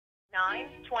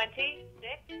9:26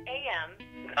 a.m.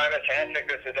 Hi, Mr. Hetrick.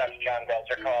 This is Dr. John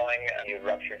Belzer calling. You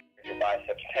ruptured your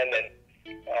biceps tendon.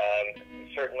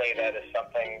 Certainly that is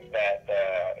something that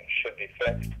should be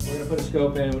fixed. We're going to put a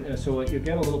scope in, so you'll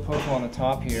get a little poke hole on the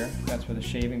top here. That's where the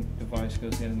shaving device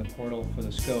goes in, and the portal for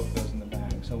the scope goes in the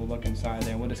back. So we'll look inside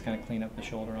there, and we'll just kind of clean up the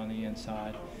shoulder on the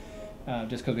inside,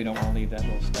 just because we don't want to leave that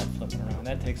little stub flipping around.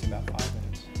 That takes about 5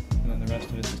 minutes. And then the rest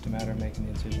of it is just a matter of making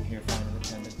the incision here, finding the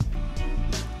tendon.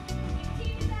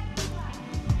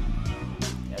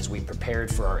 As we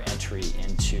prepared for our entry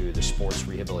into the sports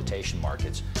rehabilitation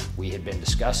markets, we had been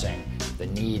discussing the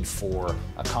need for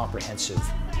a comprehensive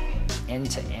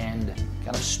end-to-end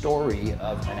kind of story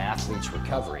of an athlete's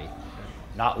recovery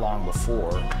not long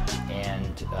before,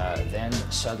 and then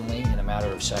suddenly, in a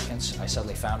matter of seconds, I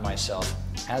suddenly found myself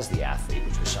as the athlete,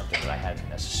 which was something that I hadn't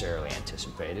necessarily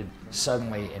anticipated.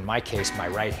 Suddenly, in my case, my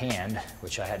right hand,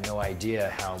 which I had no idea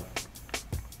how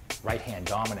right-hand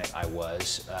dominant I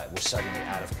was suddenly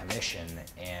out of commission,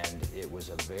 and it was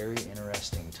a very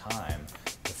interesting time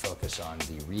to focus on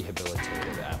the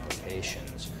rehabilitative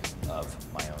applications of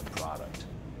my own product.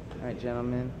 All right,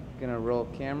 gentlemen, gonna roll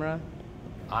camera.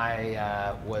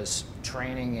 I was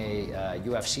training a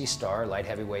UFC star, light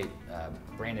heavyweight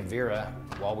Brandon Vera,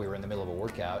 while we were in the middle of a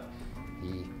workout.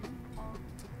 He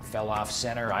fell off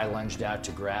center, I lunged out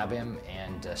to grab him,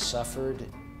 and suffered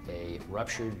a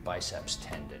ruptured biceps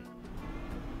tendon.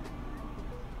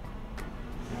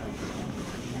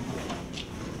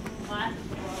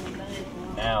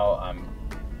 Now I'm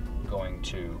going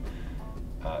to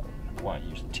want to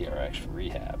use the TRX for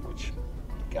rehab, which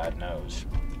God knows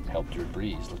helped your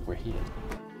breeze. Look where he is.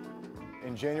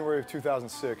 In January of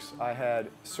 2006, I had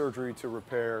surgery to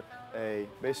repair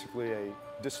basically a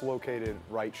dislocated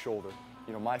right shoulder.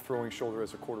 You know, my throwing shoulder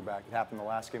as a quarterback, it happened the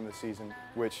last game of the season,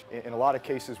 which in a lot of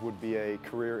cases would be a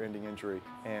career-ending injury.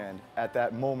 And at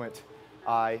that moment,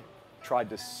 I tried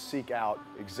to seek out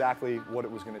exactly what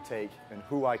it was going to take and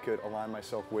who I could align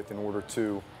myself with in order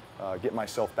to get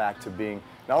myself back to being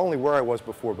not only where I was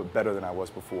before, but better than I was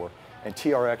before. And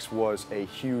TRX was a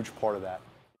huge part of that.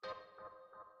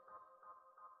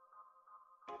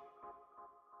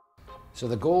 So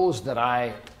the goals that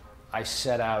I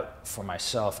set out for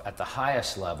myself at the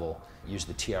highest level, use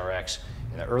the TRX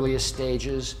in the earliest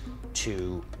stages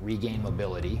to regain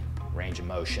mobility, range of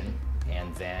motion,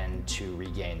 and then to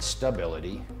regain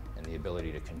stability and the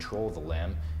ability to control the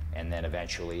limb, and then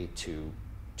eventually to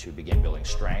begin building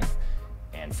strength,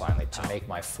 and finally to make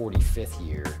my 45th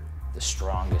year the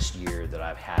strongest year that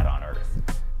I've had on earth.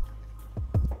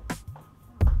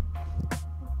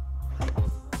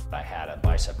 I had a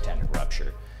bicep tendon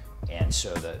rupture, and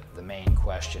so the main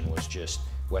question was just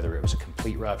whether it was a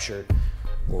complete rupture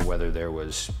or whether there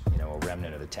was, you know, a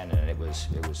remnant of the tendon, and it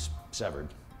was severed,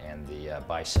 and the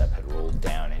bicep had rolled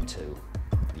down into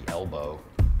the elbow.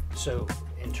 So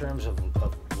in terms of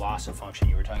loss of function,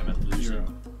 you were talking about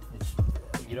losing.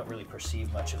 You don't really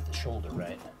perceive much of the shoulder,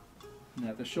 right? Now,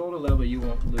 at the shoulder level, you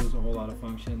won't lose a whole lot of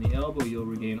function. The elbow, you'll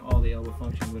regain all the elbow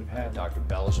function you would have had. Dr.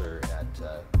 Belzer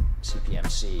at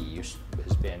CPMC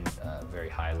has been a very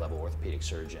high-level orthopedic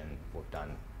surgeon, worked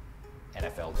on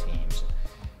NFL teams.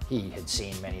 He had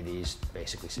seen many of these,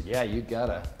 basically said, yeah, you got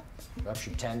a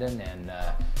ruptured tendon, and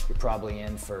you're probably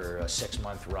in for a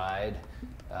 6-month ride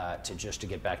just to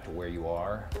get back to where you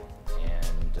are,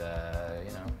 and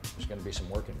you know, there's going to be some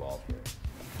work involved here.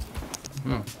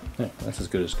 Yeah, that's as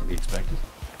good as can be expected.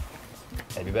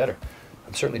 Maybe better.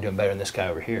 I'm certainly doing better than this guy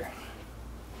over here.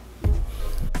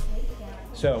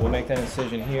 So we'll make that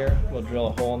incision here. We'll drill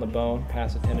a hole in the bone,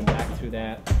 pass the tendon back through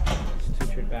that,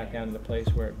 suture it back down to the place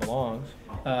where it belongs.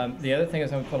 The other thing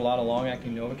is I'm going to put a lot of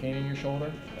long-acting Novocaine in your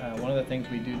shoulder. One of the things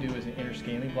we do is an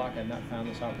interscaling block. I've not found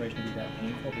this operation to be that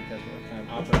painful because we're kind of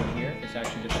operating here. It's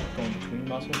actually just going between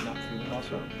muscles, not through the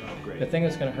muscle. Oh, great. The thing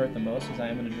that's going to hurt the most is I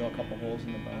am going to drill a couple holes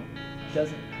in the bone. It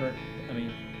doesn't hurt, I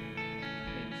mean,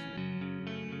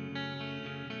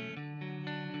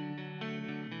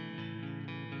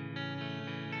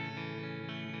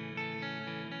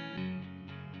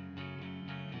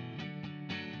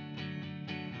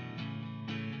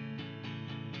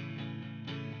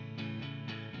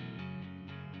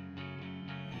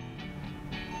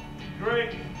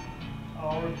 great,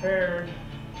 all repaired.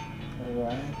 all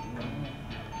right.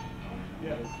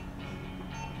 Yeah.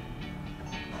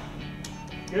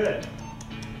 Good.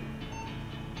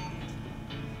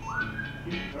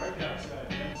 Keep dark outside.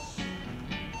 That's